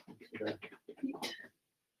to the feet.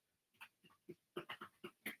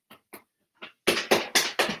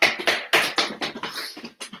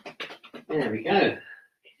 There we go.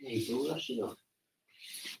 Okay, all rushing off.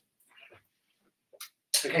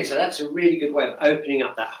 Okay, so that's a really good way of opening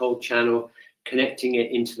up that whole channel, connecting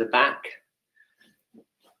it into the back.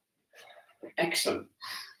 Excellent.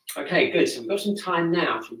 Okay, good. So we've got some time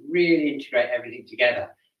now to really integrate everything together.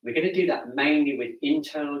 We're going to do that mainly with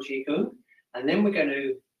internal Qi Gong, and then we're going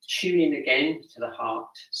to tune in again to the heart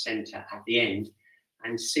center at the end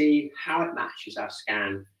and see how it matches our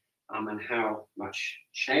scan and how much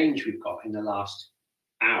change we've got in the last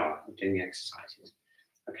hour of doing the exercises.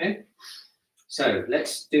 Okay, so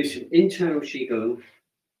let's do some internal Qi Gong,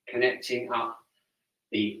 connecting up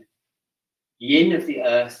the yin of the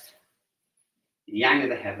earth, the yang of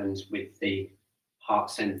the heavens with the heart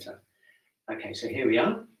center. Okay, so here we are.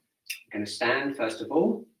 I'm going to stand first of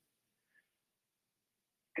all.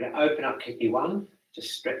 I'm going to open up kidney 1,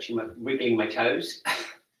 just stretching my, wiggling my toes.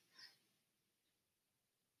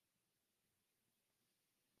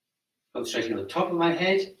 Concentrating on the top of my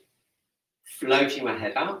head, floating my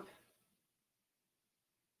head up.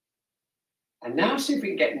 And now see if we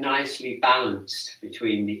can get nicely balanced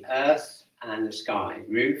between the earth and the sky.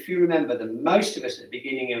 If you remember, the most of us at the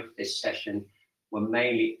beginning of this session were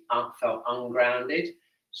mainly felt ungrounded.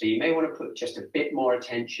 So you may want to put just a bit more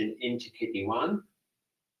attention into kidney 1.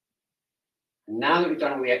 And now that we've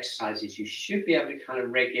done all the exercises, you should be able to kind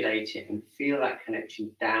of regulate it and feel that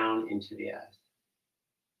connection down into the earth.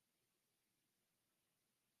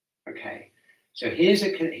 Okay, so here's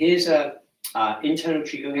a internal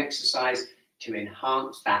Qi Gong exercise to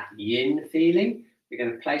enhance that yin feeling. We're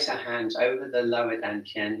going to place our hands over the lower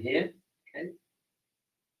dantian here. Okay.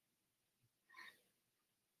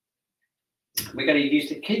 We're going to use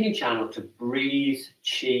the kidney channel to breathe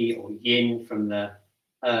qi or yin from the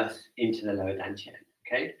earth into the lower dantian.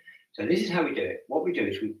 Okay, so this is how we do it. What we do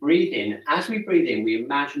is we breathe in. As we breathe in, we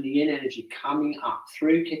imagine the yin energy coming up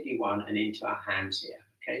through kidney 1 and into our hands here.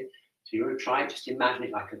 Okay, so you want to try it, just imagine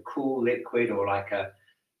it like a cool liquid or like a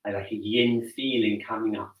yin feeling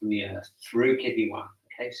coming up from the earth through kidney 1.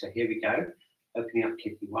 Okay, so here we go. Opening up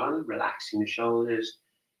kidney 1, relaxing the shoulders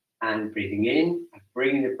and breathing in, and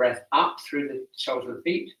bringing the breath up through the soles of the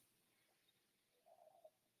feet.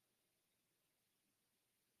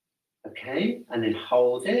 Okay, and then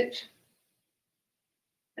hold it.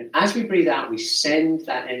 And as we breathe out, we send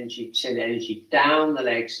energy down the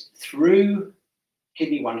legs through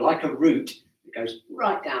kidney 1 like a root. It goes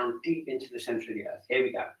right down deep into the center of the earth. Here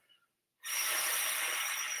we go.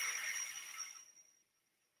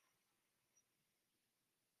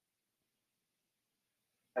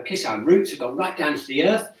 Okay, so our roots have gone right down to the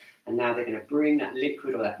earth, and now they're going to bring that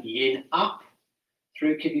liquid or that yin up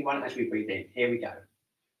through kidney 1 as we breathe in. Here we go.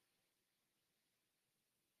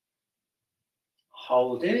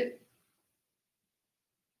 Hold it.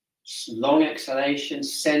 Long exhalation,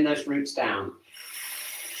 send those roots down.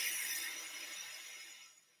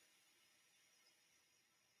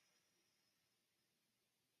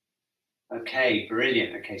 Okay,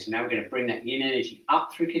 brilliant. Okay, so now we're going to bring that yin energy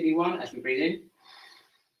up through kidney 1 as we breathe in.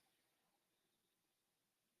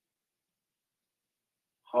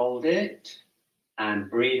 Hold it and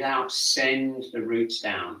breathe out, send the roots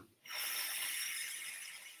down.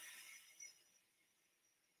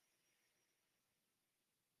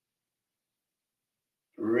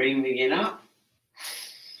 Bring the yin up.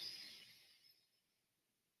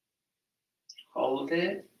 Hold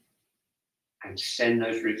it and send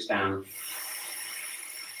those roots down.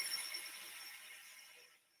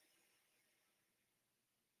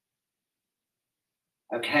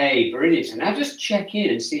 Okay, brilliant. So now just check in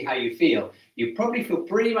and see how you feel. You probably feel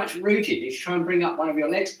pretty much rooted. If you try and bring up one of your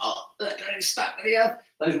legs, oh, look, it's stuck to the earth.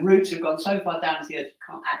 Those roots have gone so far down to the earth, you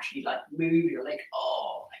can't actually like move your leg.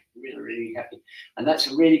 Oh, I'm really, really happy. And that's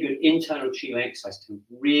a really good internal Qi exercise to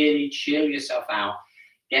really chill yourself out,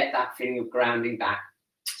 get that feeling of grounding back.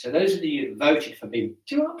 So those of you that voted for being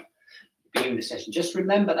two up, beginning of the session, just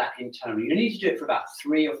remember that internally. You need to do it for about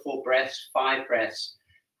 3 or 4 breaths, 5 breaths,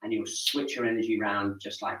 and you'll switch your energy around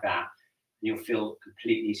just like that. And you'll feel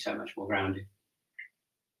completely so much more grounded.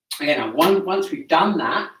 Okay, now once we've done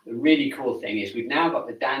that, the really cool thing is we've now got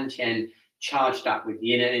the dantian charged up with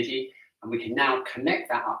yin energy, and we can now connect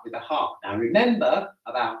that up with the heart. Now remember,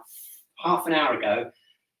 about half an hour ago,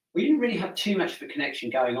 we didn't really have too much of a connection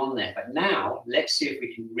going on there, but now let's see if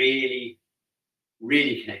we can really,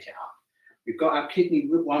 really connect it up. We've got our kidney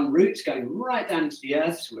 1 roots going right down into the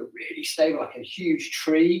earth, so we're really stable, like a huge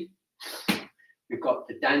tree. We've got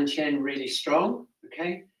the dantian really strong,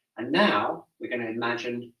 okay? And now we're going to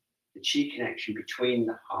imagine the Qi connection between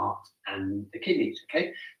the heart and the kidneys,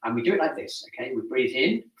 okay? And we do it like this, okay? We breathe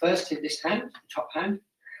in, first to this hand, the top hand,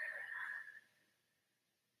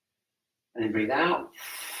 and then breathe out.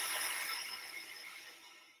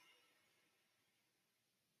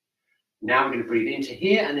 Now we're going to breathe into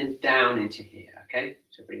here and then down into here, okay?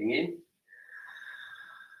 So breathing in.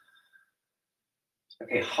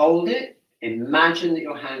 Okay, hold it. Imagine that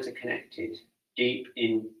your hands are connected deep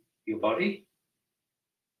in your body.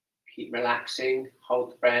 Keep relaxing,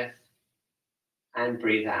 hold the breath, and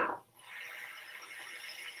breathe out.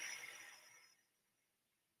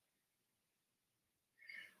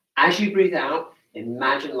 As you breathe out,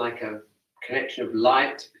 imagine like a connection of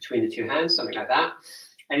light between the 2 hands, something like that.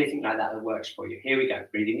 Anything like that that works for you. Here we go.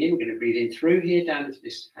 Breathing in. We're going to breathe in through here, down into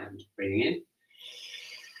this hand. Breathing in.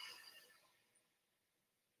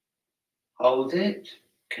 Hold it.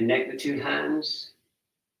 Connect the 2 hands.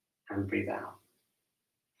 And breathe out.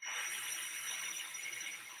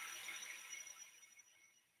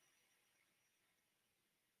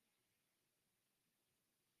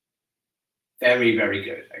 Very, very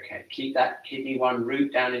good. Okay. Keep that kidney 1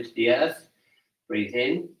 root down into the earth. Breathe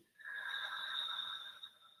in.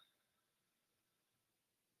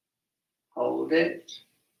 Hold it.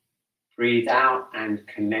 Breathe out and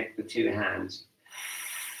connect the 2 hands.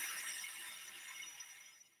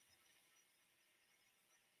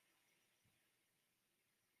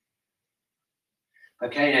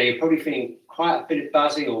 Okay, now you're probably feeling quite a bit of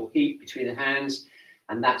buzzing or heat between the hands,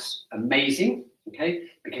 and that's amazing, okay?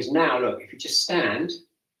 Because now, look, if you just stand,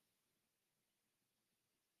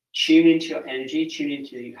 tune into your energy, tune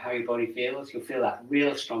into how your body feels, you'll feel that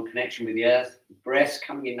real strong connection with the earth, breath's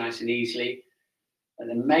coming in nice and easily. And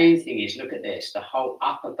the main thing is, look at this, the whole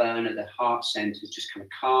upper burner, the heart center is just kind of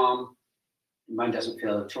calm. Mine doesn't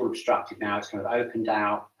feel at all obstructed now, it's kind of opened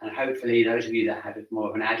out. And hopefully those of you that had more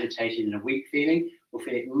of an agitated and a weak feeling will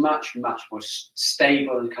feel it much, much more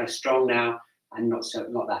stable and kind of strong now, and not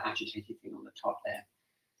that agitated thing on the top there.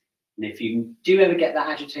 And if you do ever get that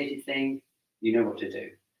agitated thing, you know what to do.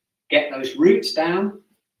 Get those roots down,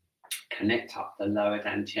 connect up the lower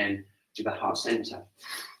dantian to the heart center.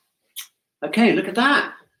 Okay, look at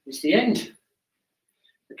that. It's the end.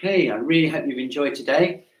 Okay, I really hope you've enjoyed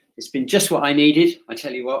today. It's been just what I needed. I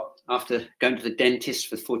tell you what, after going to the dentist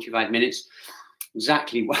for 45 minutes,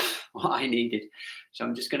 exactly what I needed. So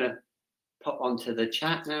I'm just going to pop onto the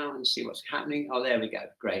chat now and see what's happening. Oh, there we go.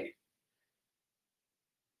 Great.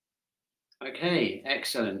 Okay,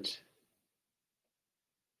 excellent.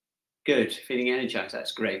 Good. Feeling energized.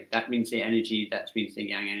 That's great. That means the energy, that means the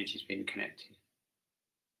yang energy has been connected.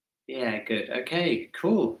 Yeah, good. Okay,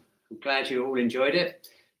 cool. I'm glad you all enjoyed it.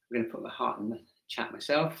 I'm going to put my heart in the chat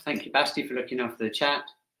myself. Thank you, Basti, for looking after the chat.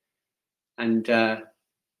 And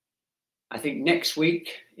I think next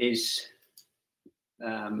week is,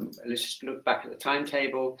 let's just look back at the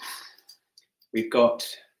timetable. We've got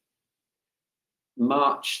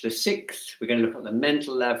March the 6th. We're going to look at the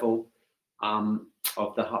mental level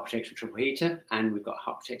of the heart protector triple heater, and we've got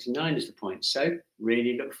heart protector 9 as the point. So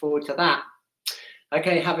really look forward to that.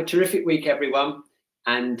 Okay, have a terrific week, everyone.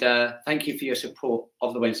 And thank you for your support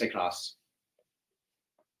of the Wednesday class.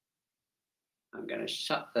 I'm going to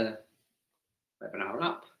shut the webinar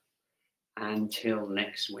up until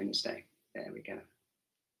next Wednesday. There we go.